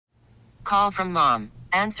Call from mom.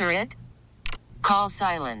 Answer it. Call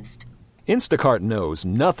silenced. Instacart knows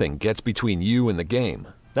nothing gets between you and the game.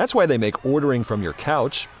 That's why they make ordering from your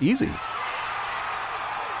couch easy.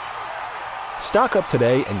 Stock up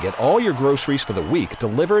today and get all your groceries for the week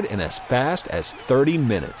delivered in as fast as 30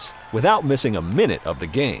 minutes without missing a minute of the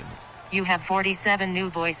game. You have 47 new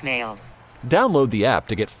voicemails. Download the app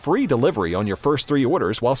to get free delivery on your first 3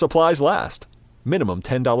 orders while supplies last. Minimum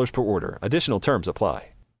 $10 per order. Additional terms apply.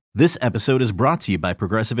 This episode is brought to you by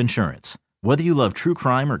Progressive Insurance. Whether you love true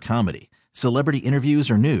crime or comedy, celebrity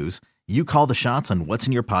interviews or news, you call the shots on what's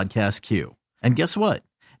in your podcast queue. And guess what?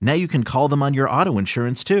 Now you can call them on your auto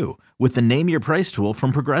insurance too with the Name Your Price tool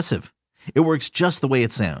from Progressive. It works just the way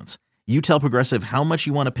it sounds. You tell Progressive how much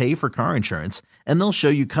you want to pay for car insurance, and they'll show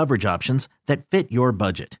you coverage options that fit your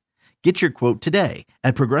budget. Get your quote today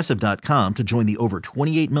at Progressive.com to join the over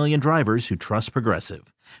 28 million drivers who trust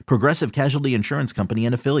Progressive. Progressive Casualty Insurance Company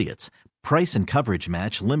and Affiliates. Price and coverage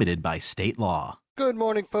match limited by state law. Good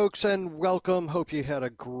morning, folks, and welcome. Hope you had a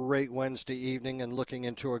great Wednesday evening and looking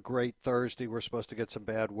into a great Thursday. We're supposed to get some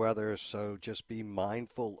bad weather, so just be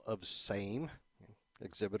mindful of same.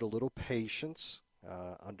 Exhibit a little patience.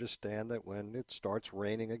 Understand that when it starts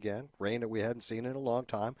raining again, rain that we hadn't seen in a long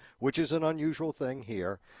time, which is an unusual thing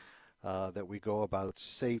here, that we go about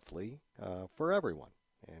safely for everyone.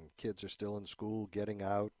 And kids are still in school, getting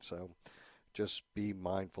out, so just be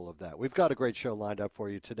mindful of that. We've got a great show lined up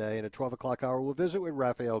for you today. And at 12 o'clock hour, we'll visit with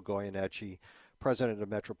Raphael Goyeneche, President of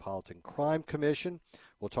Metropolitan Crime Commission.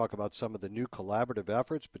 We'll talk about some of the new collaborative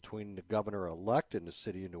efforts between the governor-elect and the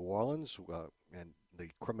city of New Orleans and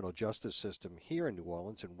the criminal justice system here in New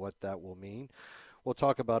Orleans and what that will mean. We'll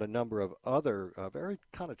talk about a number of other very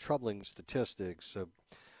kind of troubling statistics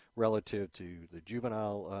relative to the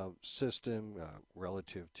juvenile system,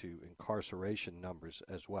 relative to incarceration numbers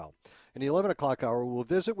as well. In the 11 o'clock hour, we'll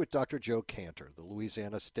visit with Dr. Joe Cantor, the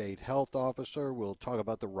Louisiana State Health Officer. We'll talk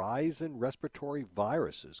about the rise in respiratory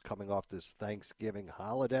viruses coming off this Thanksgiving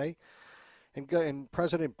holiday and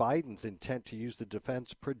President Biden's intent to use the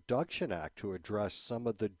Defense Production Act to address some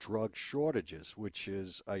of the drug shortages, which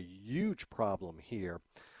is a huge problem here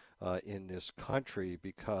in this country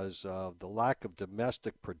because of the lack of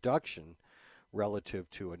domestic production relative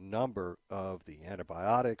to a number of the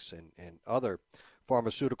antibiotics and other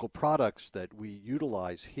pharmaceutical products that we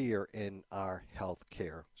utilize here in our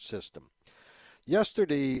healthcare system.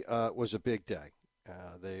 Yesterday was a big day.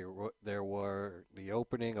 There were the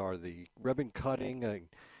opening or the ribbon cutting and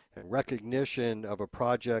recognition of a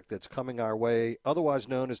project that's coming our way, otherwise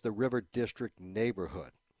known as the River District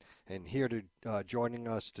Neighborhood. And here to joining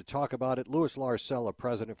us to talk about it, Louis Lauricella,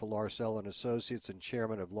 President for Lauricella and Associates and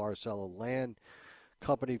Chairman of Lauricella Land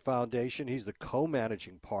Company Foundation. He's the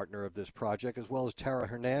co-managing partner of this project, as well as Tara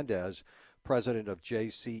Hernandez, President of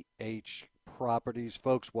JCH Properties.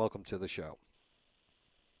 Folks, welcome to the show.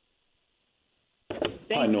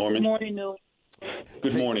 Hi, Norman. Good morning, Newell.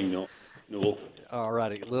 Good morning, Newell. All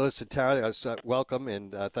righty. Louis and Tara, welcome,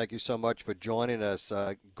 and thank you so much for joining us.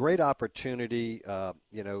 Great opportunity. A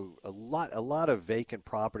lot of vacant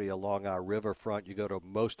property along our riverfront. You go to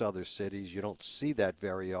most other cities, you don't see that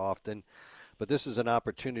very often. But this is an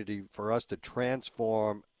opportunity for us to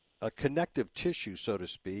transform a connective tissue, so to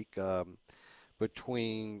speak,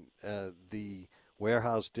 between the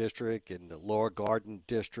Warehouse District and the Lower Garden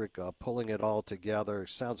District, pulling it all together.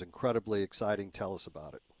 Sounds incredibly exciting. Tell us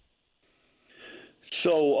about it.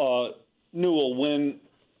 So, Newell,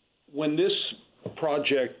 when this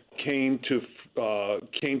project came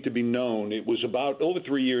to be known, it was about over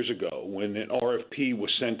 3 years ago when an RFP was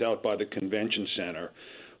sent out by the convention center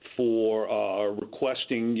for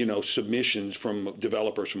requesting, submissions from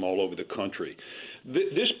developers from all over the country.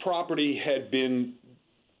 This property had been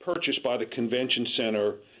purchased by the convention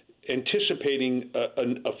center anticipating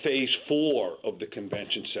a phase 4 of the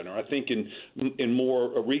convention center. I think in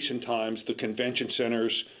more recent times, the convention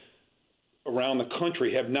centers around the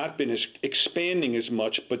country have not been expanding as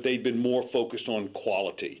much, but they've been more focused on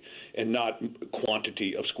quality and not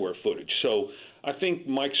quantity of square footage. So I think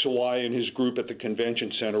Mike Sawai and his group at the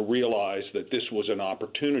convention center realized that this was an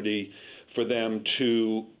opportunity for them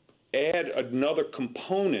to add another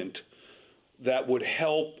component that would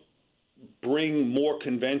help bring more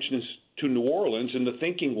conventions to New Orleans, and their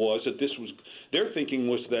thinking was that this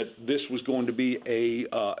was going to be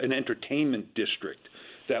an entertainment district,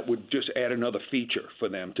 that would just add another feature for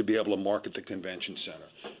them to be able to market the convention center.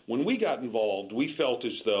 When we got involved, we felt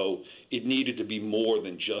as though it needed to be more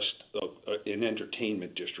than just an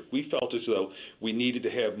entertainment district. We felt as though we needed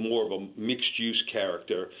to have more of a mixed-use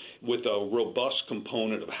character with a robust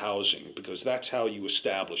component of housing, because that's how you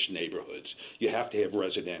establish neighborhoods. You have to have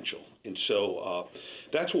residential. And so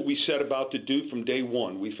that's what we set about to do from day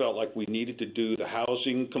one. We felt like we needed to do the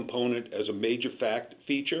housing component as a major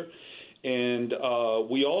feature. And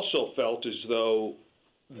we also felt as though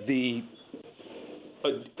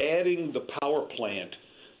adding the power plant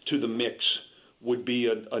to the mix would be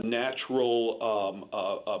a natural,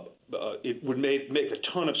 it would make a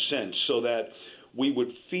ton of sense, so that we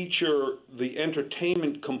would feature the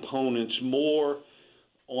entertainment components more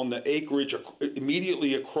on the acreage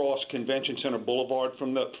immediately across Convention Center Boulevard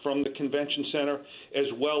from the Convention Center, as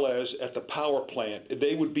well as at the power plant.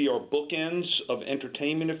 They would be our bookends of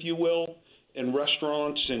entertainment, if you will, and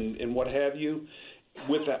restaurants and what have you,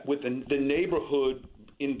 with the neighborhood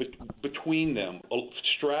in between them,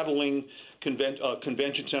 straddling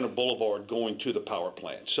Convention Center Boulevard, going to the power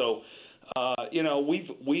plant. So,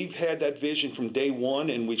 we've had that vision from day one,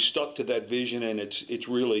 and we've stuck to that vision, and it's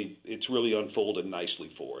really unfolded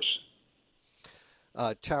nicely for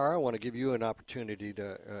us. Tara, I want to give you an opportunity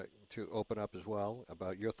to open up as well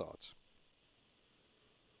about your thoughts.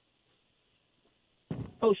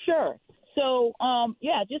 Oh, sure. So,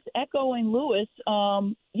 just echoing Lewis,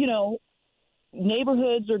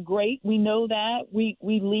 neighborhoods are great. We know that. We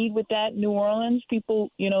lead with that. New Orleans, people,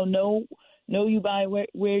 know you by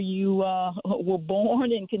where you were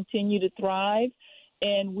born and continue to thrive.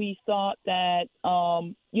 And we thought that,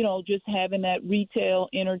 just having that retail,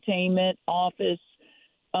 entertainment, office,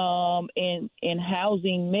 and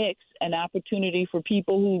housing mix, an opportunity for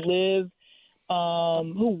people who live,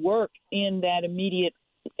 who work in that immediate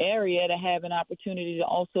area to have an opportunity to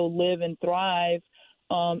also live and thrive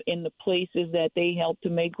in the places that they help to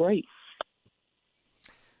make great.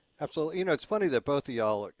 Absolutely. It's funny that both of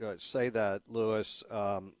y'all say that, Lewis,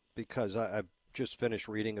 because I've just finished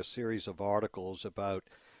reading a series of articles about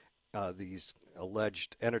these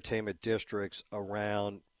alleged entertainment districts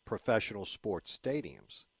around professional sports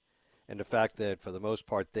stadiums, and the fact that for the most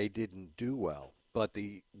part they didn't do well. But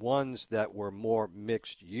the ones that were more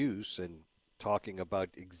mixed use, and talking about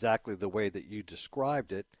exactly the way that you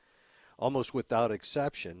described it, almost without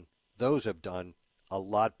exception, those have done a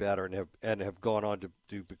lot better and have gone on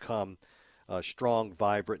to become strong,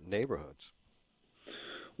 vibrant neighborhoods.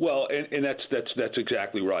 Well, and that's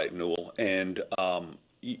exactly right, Newell. And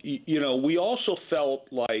we also felt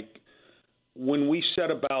like when we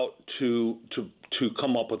set about to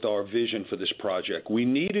come up with our vision for this project, we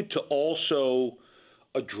needed to also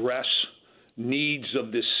address needs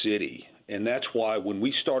of this city. And that's why when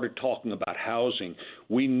we started talking about housing,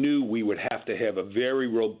 we knew we would have to have a very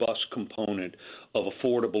robust component of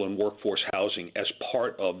affordable and workforce housing as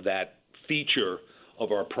part of that feature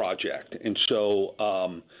of our project. And so,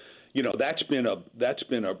 that's been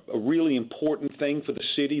a really important thing for the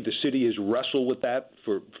city. The city has wrestled with that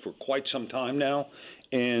for quite some time now.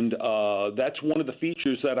 And that's one of the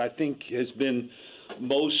features that I think has been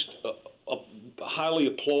most highly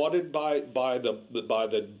applauded by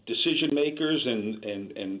the decision makers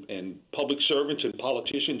and public servants and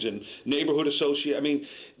politicians and neighborhood associates. I mean,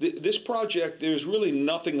 this project, there's really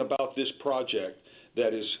nothing about this project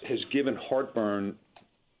that has given heartburn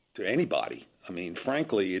to anybody. I mean,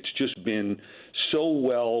 frankly, it's just been so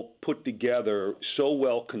well put together, so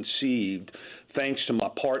well conceived. Thanks to my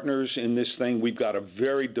partners in this thing, we've got a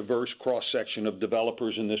very diverse cross-section of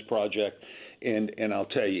developers in this project. And I'll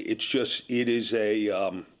tell you,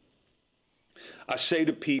 I say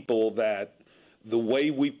to people that the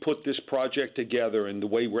way we put this project together and the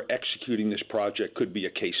way we're executing this project could be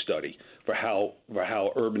a case study for how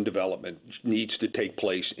urban development needs to take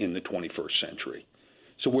place in the 21st century.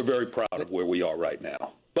 So we're very proud of where we are right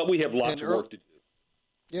now. But we have lots of work to do.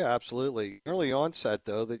 Yeah, absolutely. Early onset,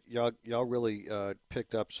 though, that y'all really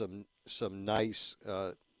picked up some nice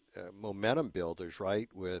momentum builders, right,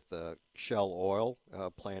 with Shell Oil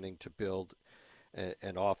planning to build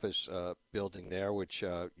an office building there, which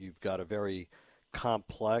you've got a very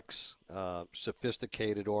complex,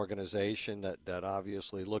 sophisticated organization that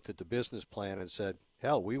obviously looked at the business plan and said,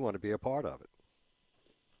 hell, we want to be a part of it.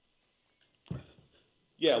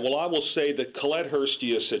 Yeah, well, I will say that Colette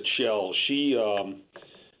Hurstius at Shell,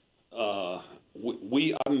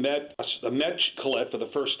 I met Colette for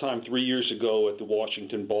the first time 3 years ago at the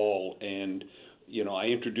Washington Ball, and I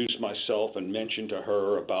introduced myself and mentioned to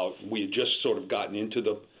her about we had just sort of gotten into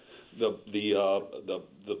the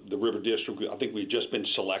River District. I think we had just been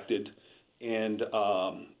selected, and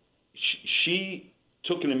she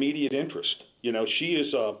took an immediate interest. You know, she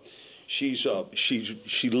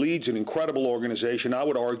leads an incredible organization. I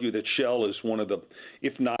would argue that Shell is one of the,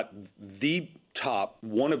 if not the top,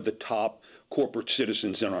 one of the top corporate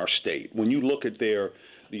citizens in our state. When you look at the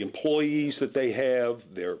employees that they have,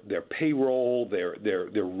 their payroll,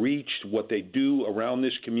 their reach, what they do around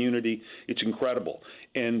this community, it's incredible.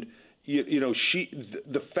 And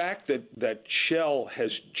the fact that Shell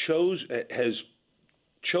has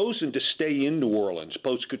chosen to stay in New Orleans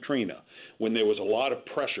post Katrina, when there was a lot of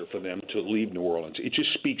pressure for them to leave New Orleans, it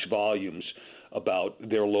just speaks volumes about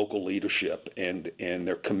their local leadership and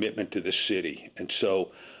their commitment to this city. And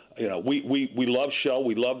so, you know, we love Shell.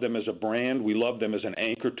 We love them as a brand. We love them as an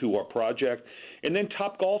anchor to our project. And then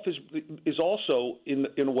Topgolf is also in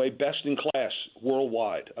a way best in class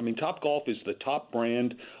worldwide. I mean, Topgolf is the top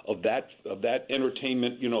brand of that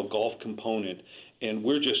entertainment, you know, golf component, and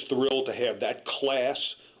we're just thrilled to have that class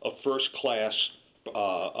of first class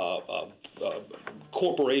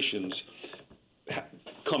corporations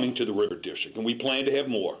coming to the River District, and we plan to have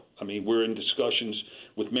more. I mean, we're in discussions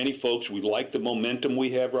with many folks. We like the momentum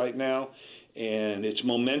we have right now, and it's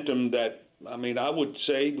momentum that, I mean, I would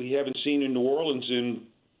say we haven't seen in New Orleans in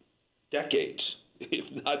decades,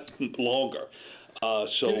 if not longer.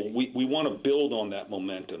 So we want to build on that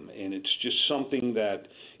momentum, and it's just something that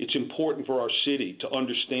it's important for our city to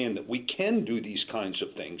understand that we can do these kinds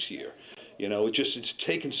of things here. You know, it's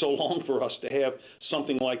taken so long for us to have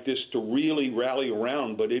something like this to really rally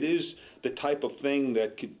around, but it is the type of thing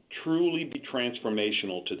that could truly be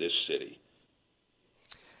transformational to this city.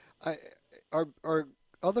 Are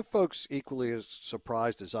other folks equally as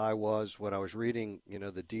surprised as I was when I was reading, you know,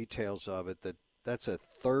 the details of it, that's a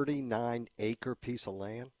 39-acre piece of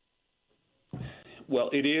land? Well,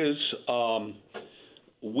 it is.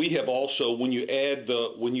 We have also, when you add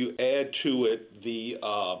to it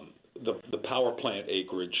the power plant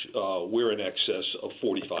acreage, we're in excess of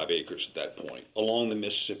 45 acres at that point along the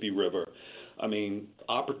Mississippi River. I mean,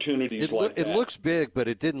 opportunities like that. It looks big, but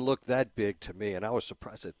it didn't look that big to me, and I was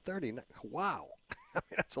surprised at 39. Wow. I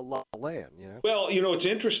mean, that's a lot of land, you know. Well, you know, what's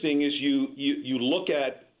interesting is you look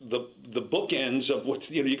at the bookends of what,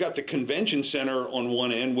 you know, you got the convention center on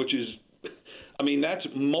one end, which is, I mean, that's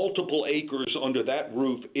multiple acres under that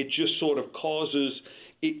roof. It just sort of causes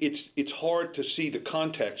it's hard to see the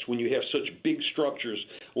context when you have such big structures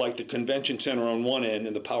like the convention center on one end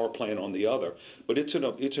and the power plant on the other. But it's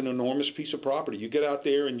an enormous piece of property. You get out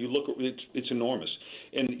there and you look at it's enormous.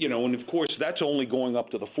 And you know, and of course that's only going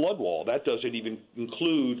up to the flood wall. That doesn't even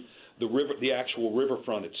include the river, the actual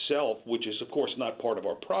riverfront itself, which is of course not part of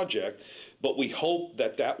our project. But we hope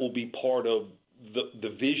that will be part of the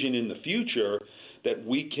vision in the future, that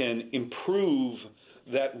we can improve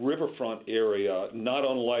that riverfront area, not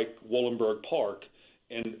unlike Wollenberg Park,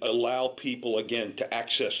 and allow people, again, to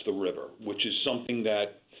access the river, which is something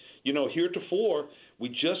that, you know, heretofore,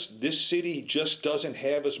 this city just doesn't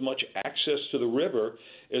have as much access to the river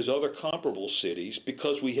as other comparable cities,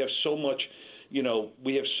 because we have so much, you know,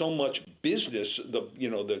 business,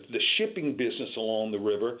 the shipping business along the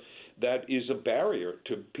river, that is a barrier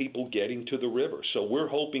to people getting to the river. So we're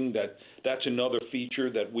hoping that that's another feature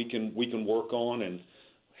that we can work on. And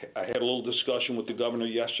I had a little discussion with the governor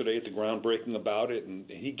yesterday at the groundbreaking about it, and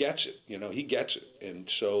he gets it. You know, he gets it. And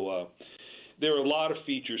so there are a lot of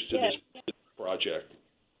features to this project.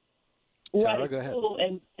 Tara, Right. go ahead.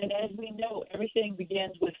 And as we know, everything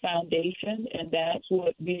begins with foundation, and that's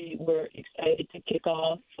what we were excited to kick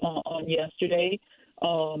off on yesterday.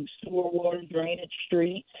 Sewer, water, drainage,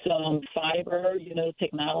 streets, fiber. You know,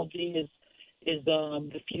 technology is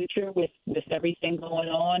the future with everything going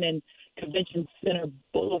on, and Convention Center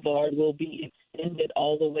Boulevard will be extended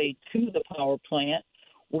all the way to the power plant.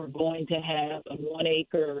 We're going to have a one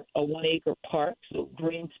acre park, so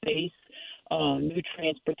green space, new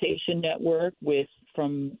transportation network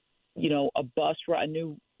from a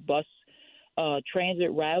new bus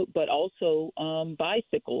transit route, but also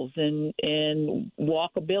bicycles and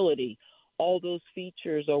walkability. All those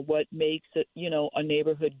features are what makes it, a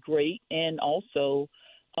neighborhood great, and also,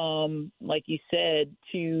 like you said,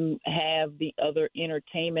 to have the other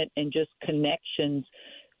entertainment and just connections,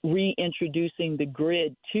 reintroducing the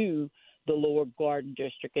grid to the Lower Garden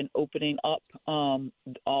District and opening up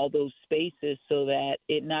all those spaces so that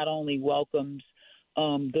it not only welcomes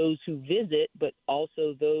those who visit, but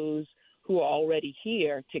also those who are already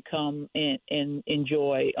here to come and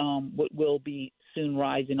enjoy what will be soon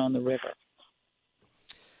rising on the river.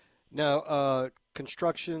 Now,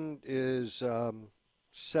 construction is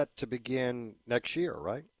set to begin next year,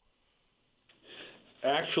 right?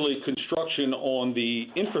 actually construction on the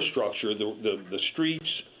infrastructure, the streets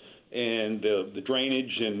and the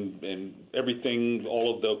drainage and everything,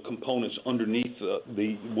 all of the components underneath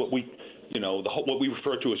what we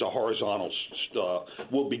refer to as a horizontal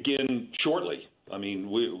will begin shortly. I mean,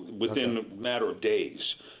 within a matter of days,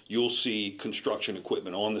 you'll see construction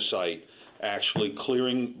equipment on the site actually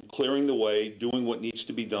clearing the way, doing what needs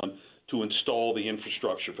to be done to install the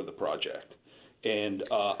infrastructure for the project. And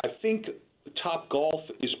I think Topgolf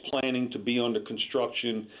is planning to be under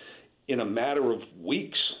construction in a matter of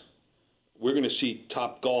weeks. We're going to see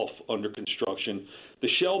Topgolf under construction. The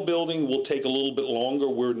shell building will take a little bit longer.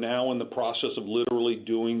 We're now in the process of literally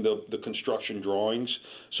doing the construction drawings.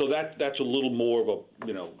 So that's a little more of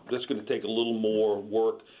that's going to take a little more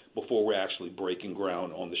work before we're actually breaking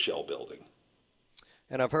ground on the shell building.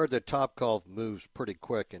 And I've heard that Topgolf moves pretty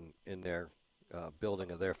quick in their building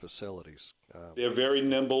of their facilities. They're very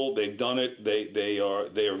nimble. They've done it. They are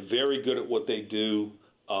very good at what they do.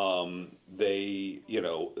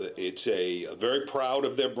 It's very proud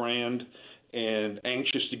of their brand and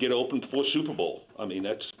anxious to get open before Super Bowl. I mean,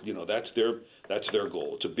 that's their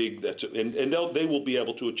goal. It's a big and they will be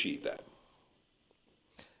able to achieve that.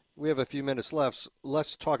 We have a few minutes left.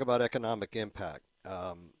 Let's talk about economic impact.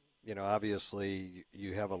 Obviously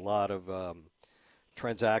you have a lot of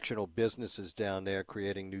transactional businesses down there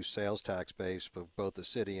creating new sales tax base for both the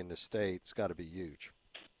city and the state. It's got to be huge.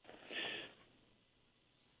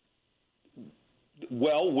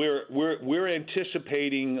 Well, we're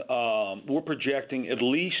anticipating, we're projecting at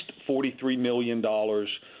least $43 million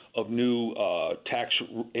of new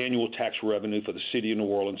annual tax revenue for the city of New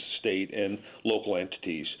Orleans, state, and local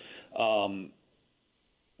entities. And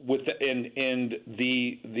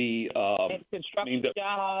construction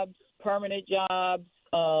jobs, permanent jobs,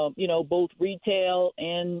 both retail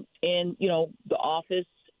and the office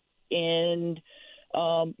and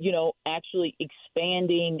actually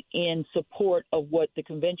expanding in support of what the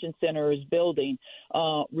convention center is building.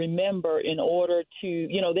 Remember, in order to,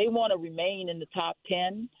 they want to remain in the top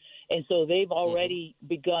 10. And so they've already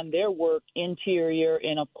begun their work interior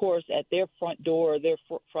and, of course, at their front door, their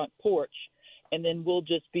front porch. And then we'll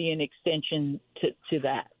just be an extension to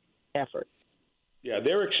that effort. Yeah,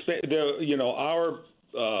 our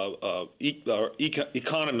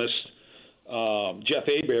economist, Jeff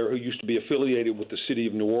Hebert, who used to be affiliated with the city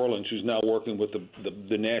of New Orleans, who's now working with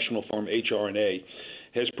the national firm HR&A,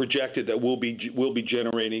 has projected that we'll be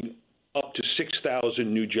generating up to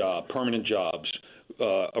 6,000 new permanent jobs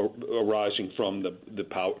arising from the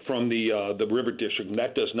river district. And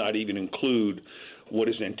that does not even include what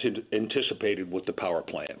is anticipated with the power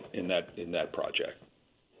plant in that project.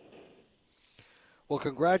 Well,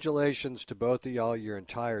 congratulations to both of y'all, your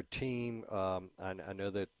entire team. I know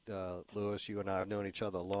that, Louis, you and I have known each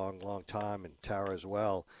other a long, long time, and Tara as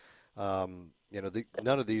well. None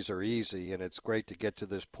of these are easy, and it's great to get to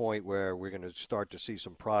this point where we're going to start to see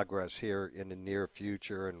some progress here in the near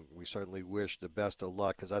future, and we certainly wish the best of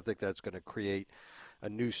luck because I think that's going to create a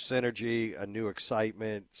new synergy, a new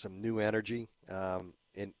excitement, some new energy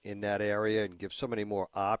in that area, and give so many more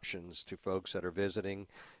options to folks that are visiting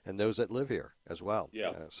and those that live here as well.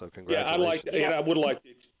 Yeah. So congratulations. And I would like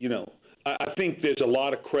to, I think there's a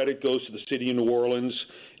lot of credit goes to the city of New Orleans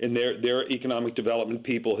and their economic development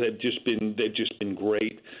people they've just been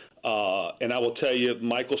great. And I will tell you,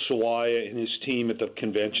 Michael Sawaya and his team at the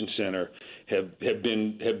convention center have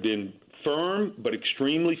been firm but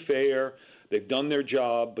extremely fair. They've done their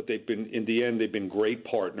job, but in the end, they've been great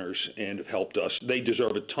partners and have helped us. They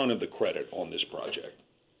deserve a ton of the credit on this project.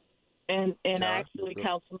 And actually,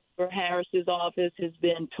 Councilmember Harris's office has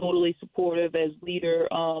been totally supportive as leader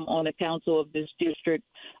on the council of this district.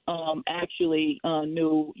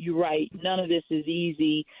 New, you're right. None of this is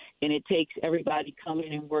easy, and it takes everybody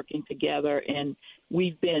coming and working together. And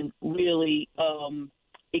we've been really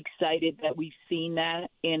excited that we've seen that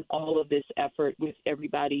in all of this effort with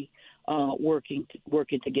everybody working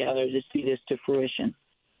together to see this to fruition.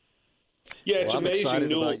 Yeah, it's I'm amazing.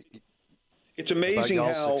 Excited about, it's amazing about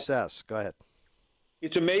y'all's how success. Go ahead.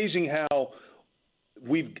 It's amazing how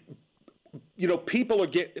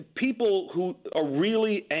people who are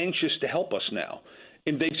really anxious to help us now,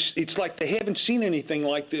 and it's like they haven't seen anything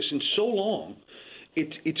like this in so long.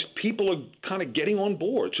 It's people are kind of getting on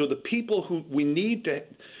board. So the people who we need to,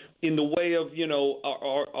 in the way of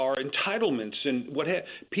our entitlements and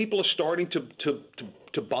people are starting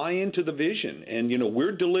to buy into the vision, and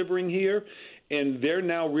we're delivering here, and they're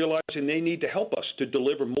now realizing they need to help us to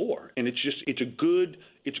deliver more, and it's good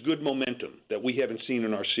momentum that we haven't seen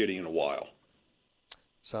in our city in a while.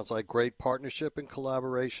 Sounds like great partnership and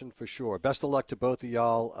collaboration for sure. Best of luck to both of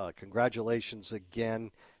y'all. Congratulations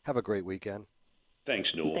again. Have a great weekend. Thanks,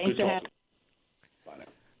 Newell. Thanks Good for talking. Bye now.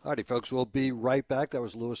 All righty, folks. We'll be right back. That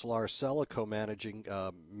was Lauricella, co-managing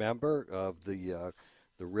member of the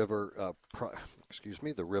River,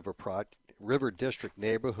 River District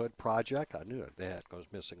Neighborhood Project. I knew that. I was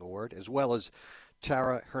missing a word. As well as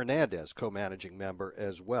Tara Hernandez, co-managing member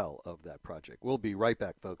as well of that project. We'll be right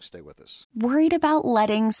back, folks. Stay with us. Worried about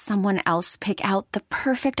letting someone else pick out the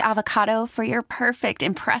perfect avocado for your perfect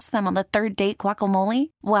impress them on the third date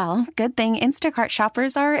guacamole? Well, good thing Instacart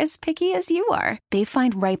shoppers are as picky as you are. They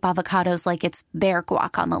find ripe avocados like it's their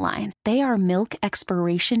guac on the line. They are milk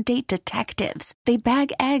expiration date detectives. They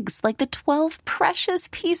bag eggs like the 12 precious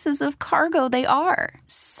pieces of cargo they are.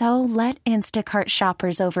 So let Instacart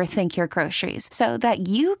shoppers overthink your groceries so that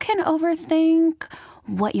you can overthink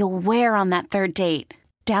what you'll wear on that third date.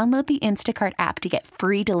 Download the Instacart app to get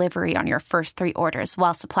free delivery on your first 3 orders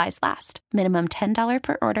while supplies last. Minimum $10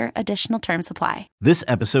 per order. Additional terms apply. This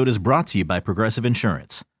episode is brought to you by Progressive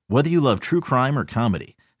Insurance. Whether you love true crime or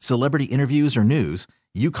comedy, celebrity interviews or news,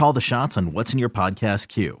 you call the shots on what's in your podcast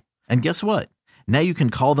queue. And guess what? Now you can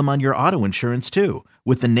call them on your auto insurance too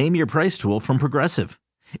with the Name Your Price tool from Progressive.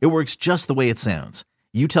 It works just the way it sounds.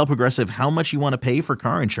 You tell Progressive how much you want to pay for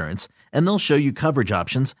car insurance, and they'll show you coverage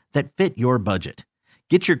options that fit your budget.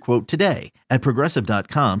 Get your quote today at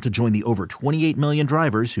Progressive.com to join the over 28 million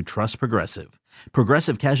drivers who trust Progressive.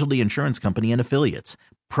 Progressive Casualty Insurance Company and Affiliates.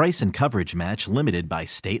 Price and coverage match limited by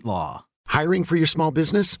state law. Hiring for your small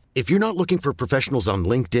business? If you're not looking for professionals on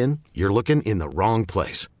LinkedIn, you're looking in the wrong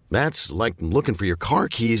place. That's like looking for your car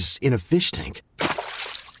keys in a fish tank.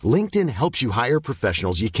 LinkedIn helps you hire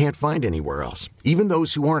professionals you can't find anywhere else, even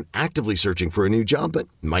those who aren't actively searching for a new job but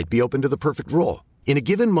might be open to the perfect role. In a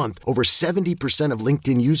given month, over 70% of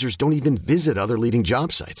LinkedIn users don't even visit other leading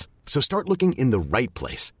job sites. So start looking in the right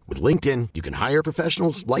place. With LinkedIn, you can hire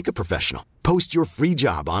professionals like a professional. Post your free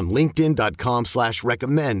job on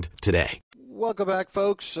linkedin.com/recommend today. Welcome back,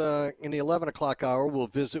 folks. In the 11 o'clock hour, we'll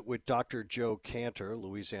visit with Dr. Joe Cantor,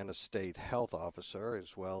 Louisiana State Health Officer.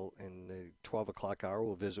 As well, in the 12 o'clock hour,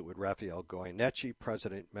 we'll visit with Raphael Goyeneche,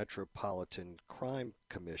 President, Metropolitan Crime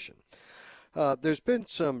Commission. There's been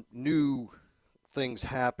some new things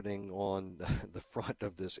happening on the front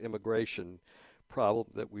of this immigration problem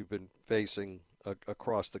that we've been facing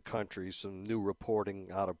across the country. Some new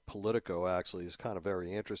reporting out of Politico actually is kind of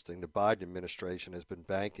very interesting. The Biden administration has been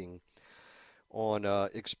banking on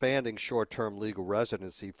expanding short-term legal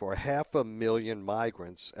residency for 500,000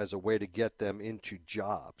 migrants as a way to get them into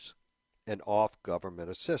jobs and off government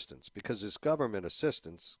assistance, because this government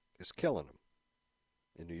assistance is killing them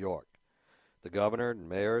in New York. The governor and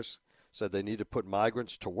mayors said they need to put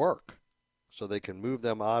migrants to work so they can move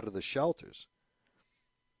them out of the shelters.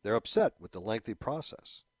 They're upset with the lengthy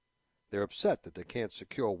process. They're upset that they can't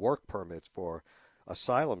secure work permits for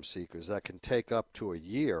asylum seekers that can take up to a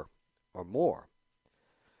year or more.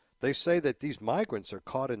 They say that these migrants are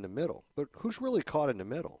caught in the middle. But who's really caught in the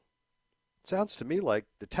middle? It sounds to me like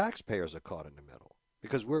the taxpayers are caught in the middle,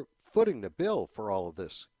 because we're footing the bill for all of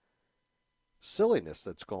this silliness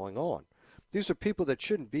that's going on. These are people that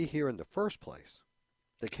shouldn't be here in the first place.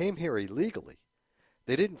 They came here illegally.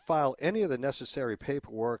 They didn't file any of the necessary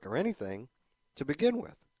paperwork or anything to begin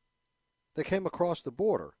with. They came across the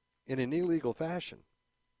border in an illegal fashion.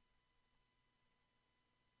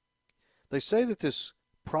 They say that this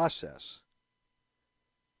process,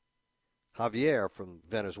 Javier from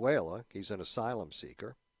Venezuela, he's an asylum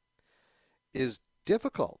seeker, is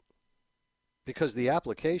difficult because the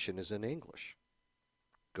application is in English.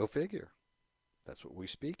 Go figure. That's what we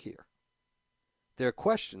speak here. There are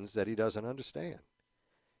questions that he doesn't understand,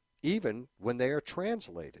 even when they are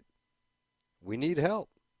translated. We need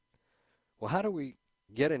help. Well, how do we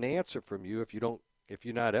get an answer from you if you're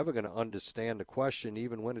not ever going to understand the question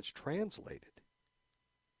even when it's translated?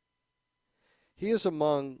 He is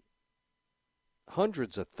among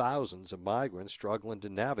hundreds of thousands of migrants struggling to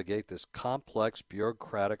navigate this complex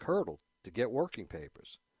bureaucratic hurdle to get working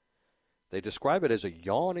papers. They describe it as a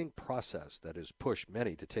yawning process that has pushed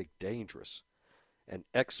many to take dangerous and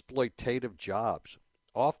exploitative jobs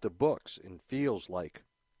off the books in fields like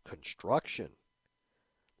construction,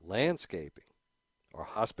 landscaping, or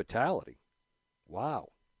hospitality.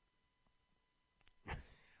 Wow.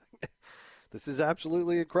 This is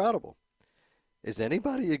absolutely incredible. Is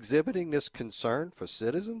anybody exhibiting this concern for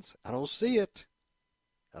citizens? I don't see it.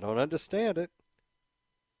 I don't understand it.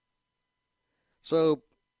 So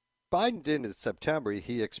Biden did in September,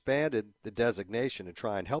 he expanded the designation to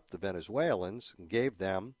try and help the Venezuelans and gave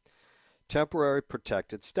them temporary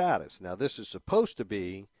protected status. Now, this is supposed to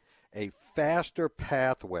be a faster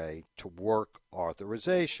pathway to work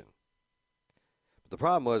authorization. The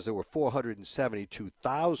problem was there were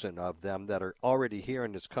 472,000 of them that are already here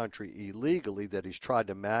in this country illegally that he's tried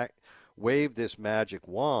to wave this magic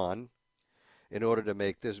wand in order to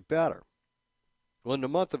make this better. Well, in the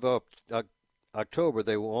month of October,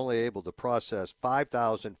 they were only able to process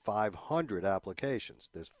 5,500 applications.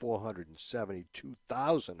 There's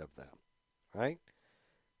 472,000 of them, right?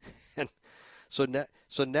 And so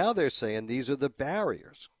now they're saying these are the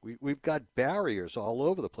barriers. We've got barriers all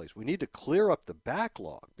over the place. We need to clear up the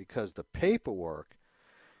backlog because the paperwork,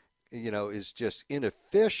 is just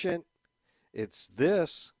inefficient. It's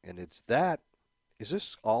this and it's that. Is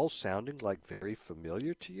this all sounding like very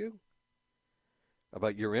familiar to you?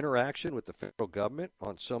 About your interaction with the federal government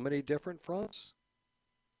on so many different fronts?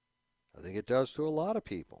 I think it does to a lot of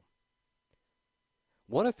people.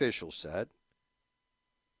 One official said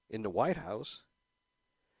in the White House,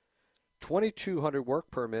 2,200 work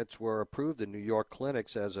permits were approved in New York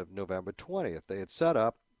clinics as of November 20th. They had set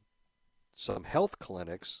up some health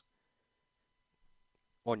clinics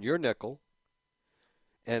on your nickel,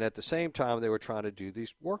 and at the same time they were trying to do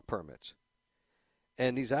these work permits.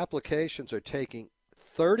 And these applications are taking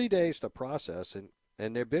 30 days to process, and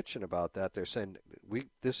they're bitching about that. They're saying,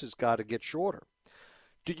 this has got to get shorter.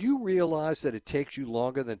 Do you realize that it takes you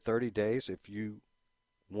longer than 30 days if you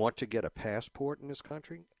want to get a passport in this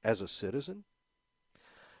country as a citizen?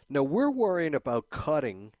 Now, we're worrying about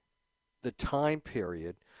cutting the time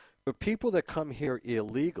period for people that come here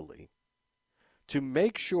illegally to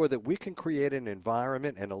make sure that we can create an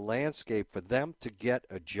environment and a landscape for them to get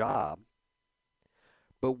a job,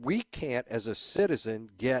 but we can't, as a citizen,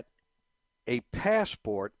 get a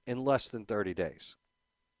passport in less than 30 days.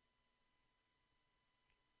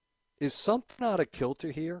 Is something out of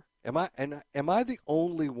kilter here? Am I the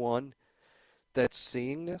only one that's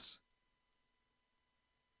seeing this?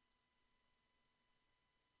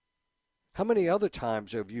 How many other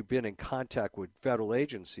times have you been in contact with federal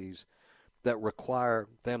agencies that require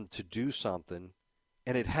them to do something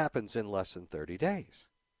and it happens in less than 30 days?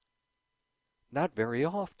 Not very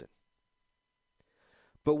often.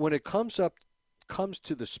 But when it comes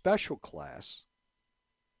to the special class,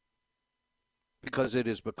 because it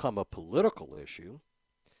has become a political issue,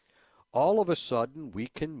 all of a sudden we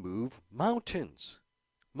can move mountains.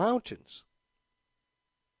 Mountains.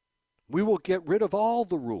 We will get rid of all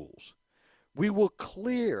the rules. We will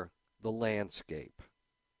clear the landscape.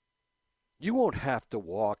 You won't have to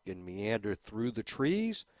walk and meander through the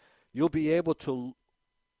trees. You'll be able to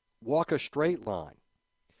walk a straight line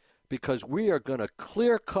because we are going to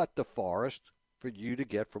clear cut the forest for you to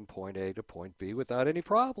get from point A to point B without any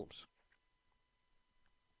problems.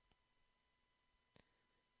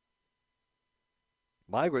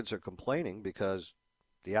 Migrants are complaining because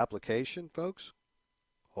the application, folks,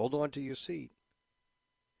 hold on to your seat,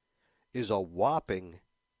 is a whopping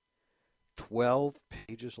 12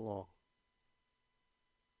 pages long.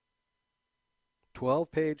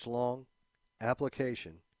 12-page long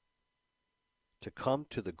application to come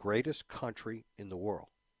to the greatest country in the world.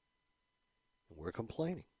 And we're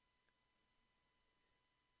complaining.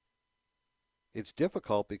 It's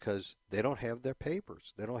difficult because they don't have their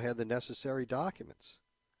papers. They don't have the necessary documents.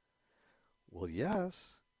 Well,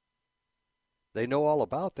 yes. They know all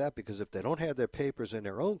about that because if they don't have their papers in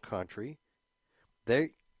their own country,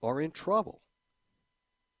 they are in trouble.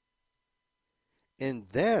 And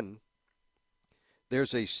then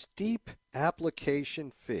there's a steep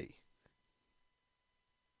application fee.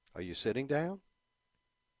 Are you sitting down?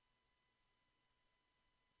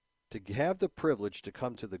 To have the privilege to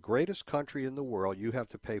come to the greatest country in the world, you have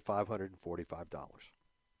to pay $545.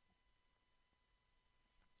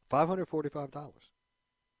 $545.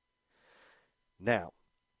 Now,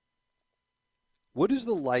 what is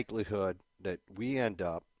the likelihood that we end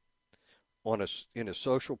up in a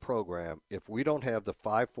social program if we don't have the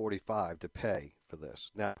 $545 to pay for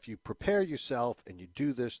this? Now, if you prepare yourself and you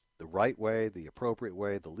do this the right way, the appropriate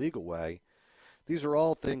way, the legal way, these are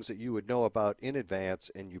all things that you would know about in advance,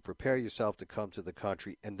 and you prepare yourself to come to the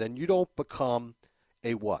country, and then you don't become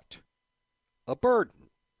a what? A burden,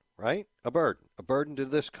 right? A burden to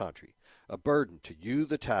this country, a burden to you,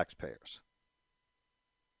 the taxpayers.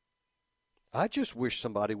 I just wish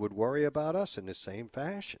somebody would worry about us in the same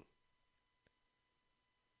fashion.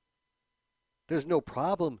 There's no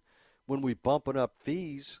problem when we bumping up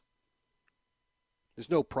fees. There's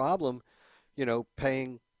no problem,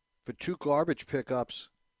 paying for 2 garbage pickups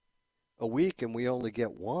a week and we only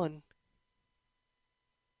get 1.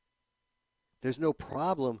 There's no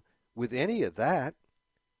problem with any of that.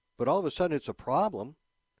 But all of a sudden it's a problem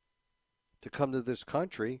to come to this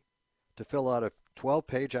country to fill out a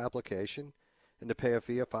 12-page application and to pay a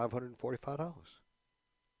fee of $545,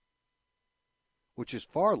 which is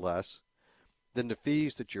far less than the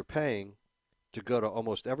fees that you're paying to go to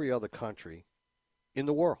almost every other country in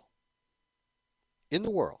the world. In the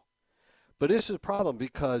world. But this is a problem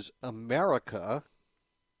because America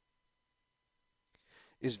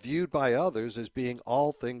is viewed by others as being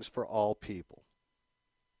all things for all people,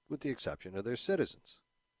 with the exception of their citizens.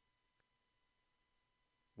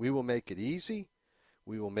 We will make it easy.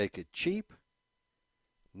 We will make it cheap.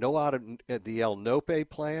 No out of the El Nope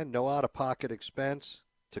plan, no out-of-pocket expense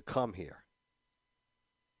to come here.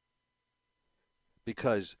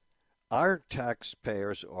 Because our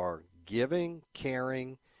taxpayers are giving,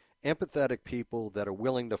 caring, empathetic people that are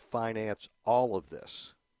willing to finance all of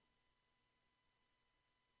this.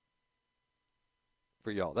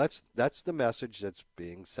 For y'all. That's the message that's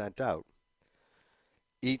being sent out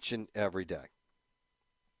each and every day.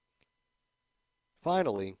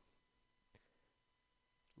 Finally,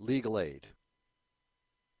 legal aid.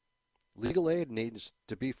 Legal aid needs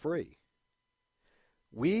to be free.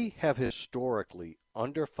 We have historically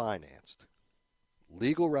underfinanced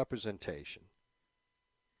legal representation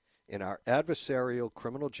in our adversarial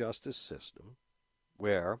criminal justice system,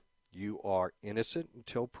 where you are innocent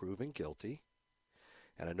until proven guilty.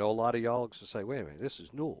 And I know a lot of y'all will say, wait a minute, this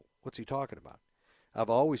is Newell. What's he talking about? I've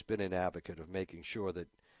always been an advocate of making sure that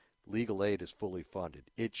legal aid is fully funded.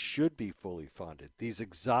 It should be fully funded. These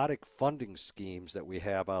exotic funding schemes that we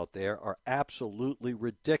have out there are absolutely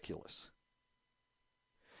ridiculous.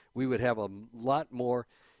 We would have a lot more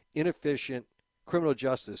inefficient criminal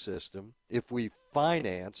justice system if we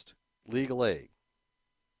financed legal aid.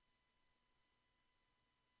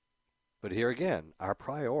 But here again, our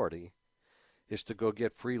priority is to go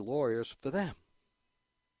get free lawyers for them,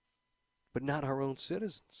 but not our own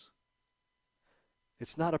citizens.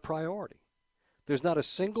 It's not a priority. There's not a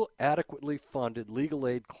single adequately funded legal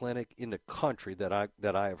aid clinic in the country that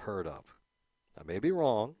I have heard of. I may be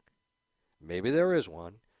wrong. Maybe there is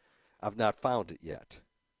one. I've not found it yet.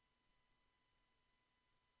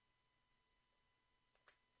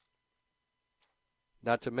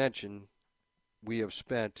 Not to mention, we have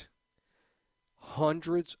spent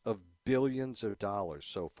hundreds of billions of dollars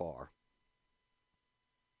so far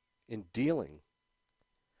in dealing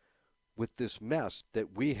with this mess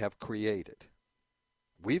that we have created.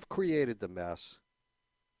 We've created the mess,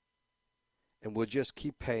 and we'll just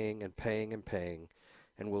keep paying and paying and paying,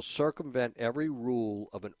 and we'll circumvent every rule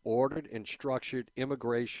of an ordered and structured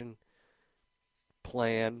immigration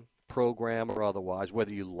plan, program, or otherwise.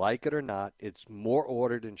 Whether you like it or not, it's more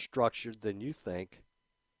ordered and structured than you think,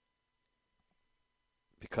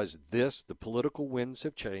 because the political winds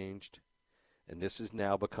have changed, and this has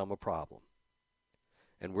now become a problem.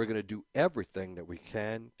 And we're going to do everything that we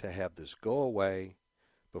can to have this go away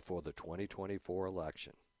before the 2024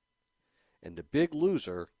 election. And the big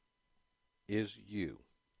loser is you,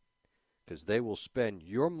 because they will spend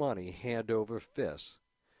your money hand over fist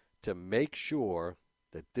to make sure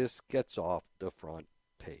that this gets off the front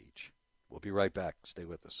page. We'll be right back. Stay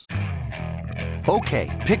with us.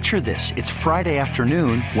 Okay, picture this. It's Friday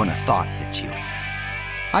afternoon when a thought hits you.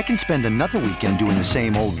 I can spend another weekend doing the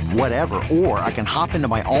same old whatever, or I can hop into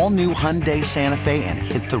my all-new Hyundai Santa Fe and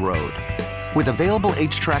hit the road. With available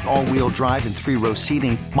H-Track all-wheel drive and 3-row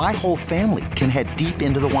seating, my whole family can head deep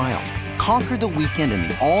into the wild. Conquer the weekend in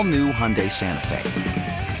the all-new Hyundai Santa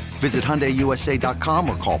Fe. Visit HyundaiUSA.com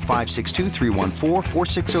or call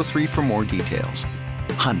 562-314-4603 for more details.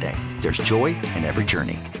 Hyundai, there's joy in every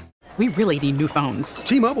journey. We really need new phones.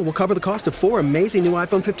 T-Mobile will cover the cost of 4 amazing new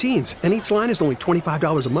iPhone 15s, and each line is only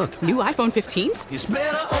 $25 a month. New iPhone 15s? It's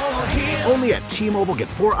better over here. Only at T-Mobile, get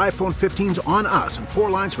 4 iPhone 15s on us and 4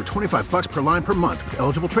 lines for $25 per line per month with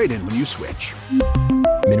eligible trade-in when you switch.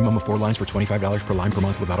 Minimum of 4 lines for $25 per line per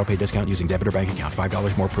month with autopay discount using debit or bank account.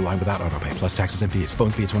 $5 more per line without autopay, plus taxes and fees. Phone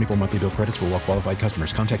fee at 24 monthly bill credits for well-qualified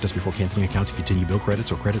customers. Contact us before canceling account to continue bill credits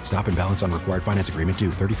or credit stop and balance on required finance agreement due.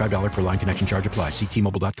 $35 per line connection charge applies. See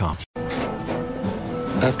T-Mobile.com.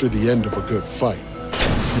 After the end of a good fight,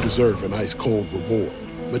 you deserve an ice-cold reward.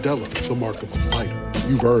 Modelo is the mark of a fighter.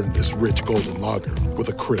 You've earned this rich golden lager with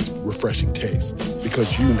a crisp, refreshing taste.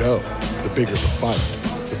 Because you know, the bigger the fight,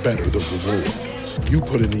 the better the reward. You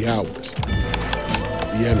put in the hours,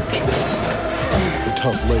 the energy, the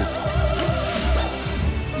tough labor.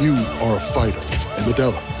 You are a fighter, and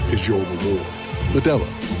Modelo is your reward. Modelo,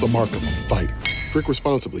 the mark of a fighter. Drink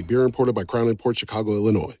responsibly. Beer imported by Crown Imports, Chicago,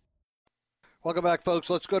 Illinois. Welcome back, folks.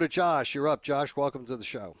 Let's go to Josh. You're up, Josh. Welcome to the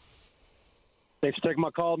show. Thanks for taking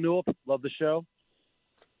my call, Newell. Love the show.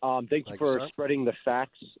 Thank you for spreading the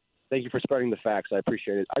facts. Thank you for spreading the facts. I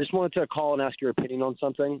appreciate it. I just wanted to call and ask your opinion on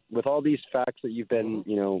something. With all these facts that you've been,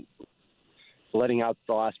 letting out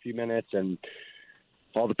the last few minutes and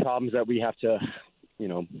all the problems that we have to,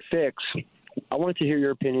 fix, I wanted to hear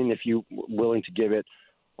your opinion, if you were willing to give it,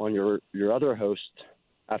 on your other host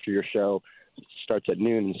after your show starts at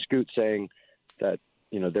noon, and Scoot, saying that,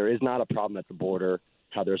 there is not a problem at the border,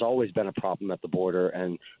 how there's always been a problem at the border,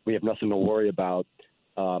 and we have nothing to worry about.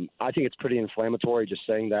 I think it's pretty inflammatory just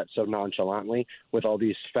saying that so nonchalantly with all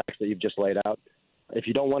these facts that you've just laid out. If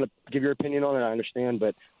you don't want to give your opinion on it, I understand,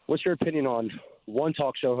 but what's your opinion on one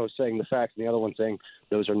talk show host saying the facts and the other one saying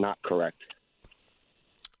those are not correct?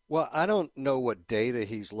 Well, I don't know what data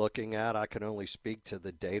he's looking at. I can only speak to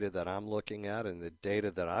the data that I'm looking at and the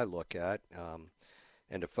data that I look at,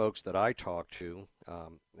 and the folks that I talk to.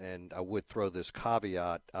 And I would throw this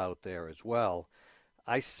caveat out there as well.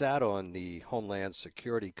 I sat on the Homeland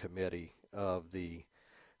Security Committee of the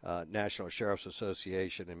National Sheriff's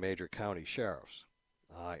Association and major county sheriffs.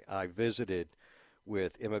 I visited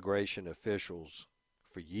with immigration officials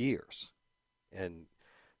for years, and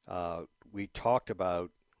we talked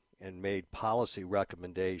about and made policy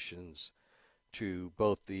recommendations to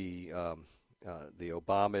both the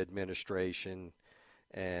Obama administration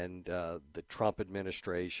and the Trump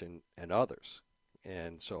administration and others.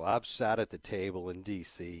 And so I've sat at the table in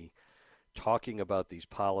D.C. talking about these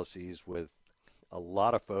policies with a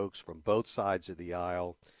lot of folks from both sides of the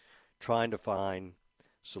aisle, trying to find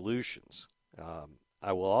solutions.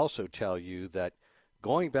 I will also tell you that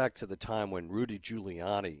going back to the time when Rudy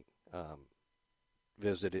Giuliani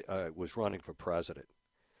was running for president,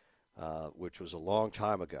 which was a long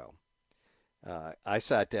time ago, I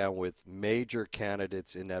sat down with major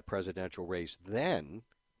candidates in that presidential race then,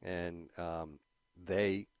 and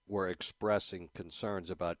they were expressing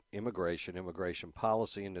concerns about immigration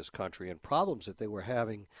policy in this country, and problems that they were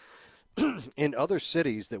having in other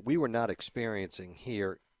cities that we were not experiencing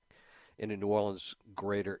here in the New Orleans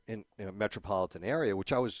greater metropolitan area,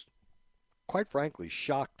 which I was quite frankly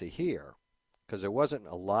shocked to hear, because there wasn't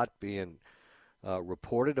a lot being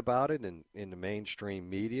reported about it in the mainstream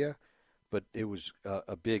media, but it was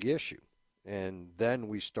a big issue. And then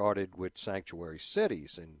we started with sanctuary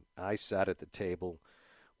cities, and I sat at the table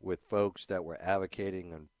with folks that were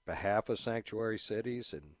advocating on behalf of sanctuary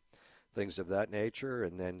cities and things of that nature.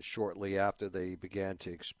 And then shortly after, they began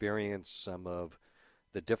to experience some of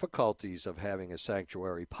the difficulties of having a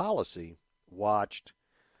sanctuary policy, watched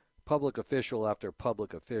public official after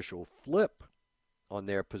public official flip on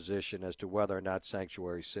their position as to whether or not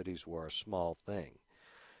sanctuary cities were a small thing.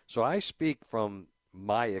 So I speak from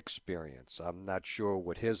my experience. I'm not sure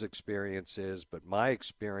what his experience is, but my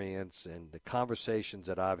experience and the conversations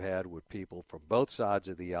that I've had with people from both sides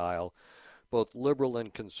of the aisle, both liberal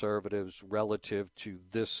and conservatives, relative to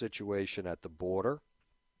this situation at the border,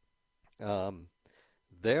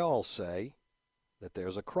 they all say that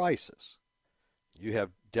there's a crisis. You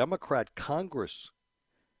have Democrat Congress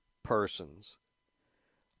persons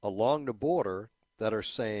along the border that are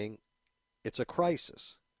saying it's a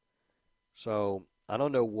crisis. So I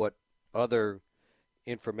don't know what other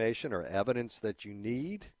information or evidence that you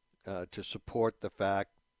need to support the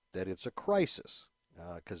fact that it's a crisis,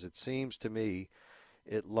 because it seems to me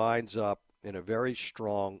it lines up in a very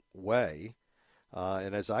strong way.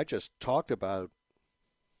 And as I just talked about,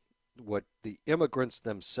 what the immigrants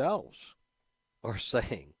themselves are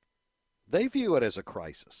saying, they view it as a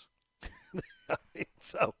crisis.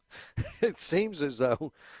 So it seems as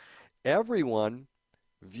though everyone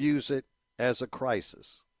views it as a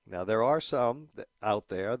crisis. Now, there are some out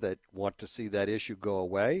there that want to see that issue go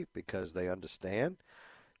away because they understand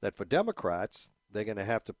that for Democrats, they're going to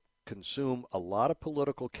have to consume a lot of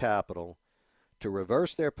political capital to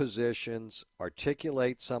reverse their positions,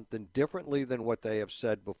 articulate something differently than what they have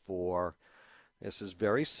said before. This is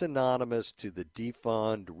very synonymous to the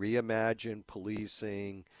defund, reimagine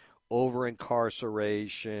policing,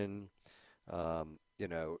 over-incarceration,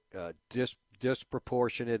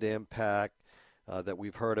 disproportionate impact that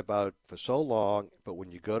we've heard about for so long. But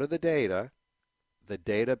when you go to the data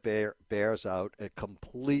bears out a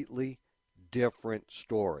completely different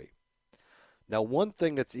story. Now, one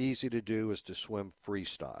thing that's easy to do is to swim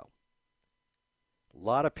freestyle. A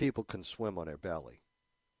lot of people can swim on their belly.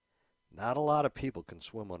 Not a lot of people can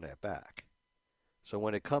swim on their back. So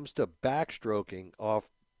when it comes to backstroking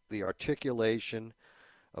off the articulation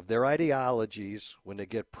of their ideologies when they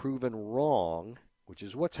get proven wrong, which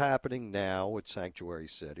is what's happening now with sanctuary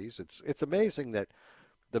cities, it's amazing that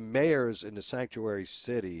the mayors in the sanctuary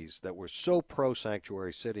cities that were so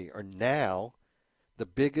pro-sanctuary city are now the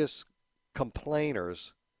biggest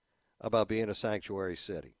complainers about being a sanctuary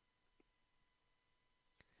city.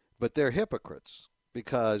 But they're hypocrites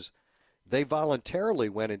because they voluntarily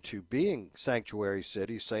went into being sanctuary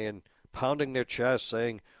cities, pounding their chest,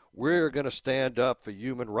 saying, we're going to stand up for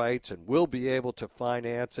human rights and we'll be able to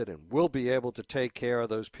finance it and we'll be able to take care of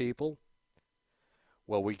those people.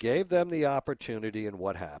 Well, we gave them the opportunity, and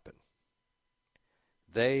what happened?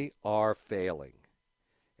 They are failing.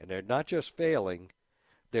 And they're not just failing,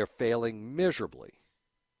 they're failing miserably.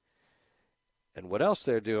 And what else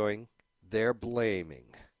they're doing? They're blaming.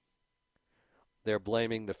 They're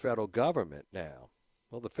blaming the federal government now.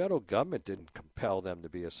 Well, the federal government didn't compel them to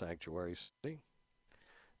be a sanctuary city.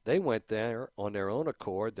 They went there on their own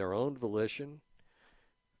accord, their own volition,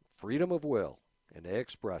 freedom of will, and they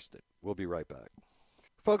expressed it. We'll be right back.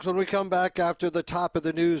 Folks, when we come back after the top of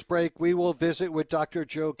the news break, we will visit with Dr.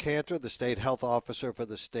 Joe Cantor, the state health officer for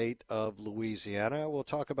the state of Louisiana. We'll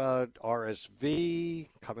talk about RSV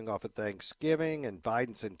coming off of Thanksgiving and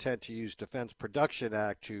Biden's intent to use Defense Production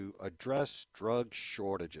Act to address drug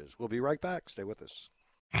shortages. We'll be right back. Stay with us.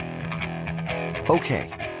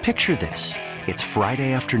 Okay, picture this. It's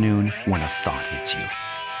Friday afternoon when a thought hits you.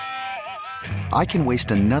 I can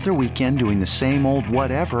waste another weekend doing the same old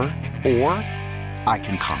whatever, or I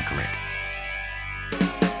can conquer it.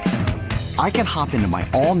 I can hop into my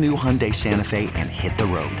all-new Hyundai Santa Fe and hit the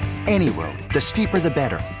road. Any road. The steeper, the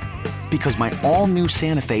better. Because my all-new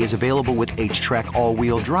Santa Fe is available with H-Track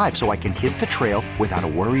all-wheel drive, so I can hit the trail without a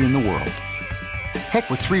worry in the world.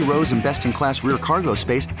 Heck, with 3 rows and best-in-class rear cargo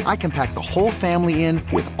space, I can pack the whole family in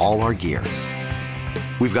with all our gear.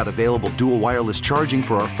 We've got available dual wireless charging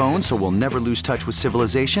for our phones, so we'll never lose touch with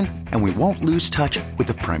civilization, and we won't lose touch with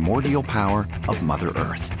the primordial power of Mother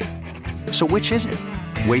Earth. So which is it?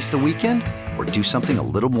 Waste the weekend or do something a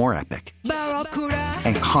little more epic?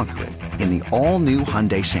 And conquer it in the all-new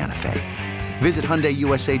Hyundai Santa Fe. Visit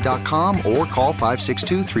HyundaiUSA.com or call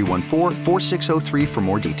 562-314-4603 for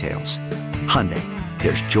more details. Hyundai,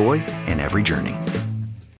 there's joy in every journey.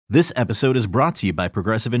 This episode is brought to you by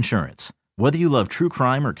Progressive Insurance. Whether you love true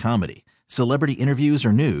crime or comedy, celebrity interviews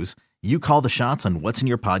or news, you call the shots on what's in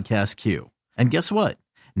your podcast queue. And guess what?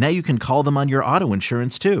 Now you can call them on your auto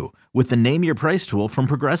insurance too with the Name Your Price tool from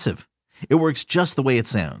Progressive. It works just the way it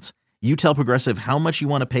sounds. You tell Progressive how much you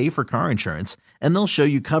want to pay for car insurance, and they'll show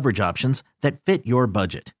you coverage options that fit your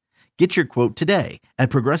budget. Get your quote today at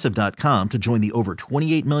Progressive.com to join the over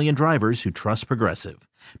 28 million drivers who trust Progressive.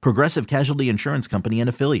 Progressive Casualty Insurance Company and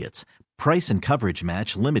Affiliates. Price and coverage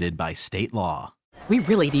match limited by state law. We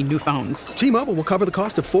really need new phones. T-Mobile will cover the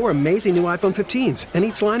cost of 4 amazing new iPhone 15s, and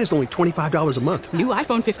each line is only $25 a month. New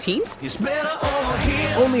iPhone 15s? It's better over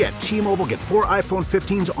here. Only at T-Mobile, get 4 iPhone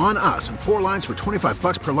 15s on us and 4 lines for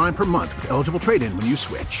 $25 per line per month with eligible trade-in when you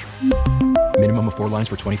switch. Minimum of 4 lines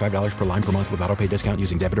for $25 per line per month with auto pay discount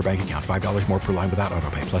using debit or bank account. $5 more per line without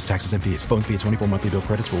auto pay, plus taxes and fees. Phone fee at 24 monthly bill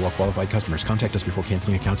credits for well-qualified customers. Contact us before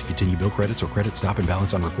canceling account to continue bill credits or credit stop and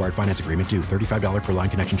balance on required finance agreement due. $35 per line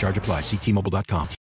connection charge applies. See T-Mobile.com.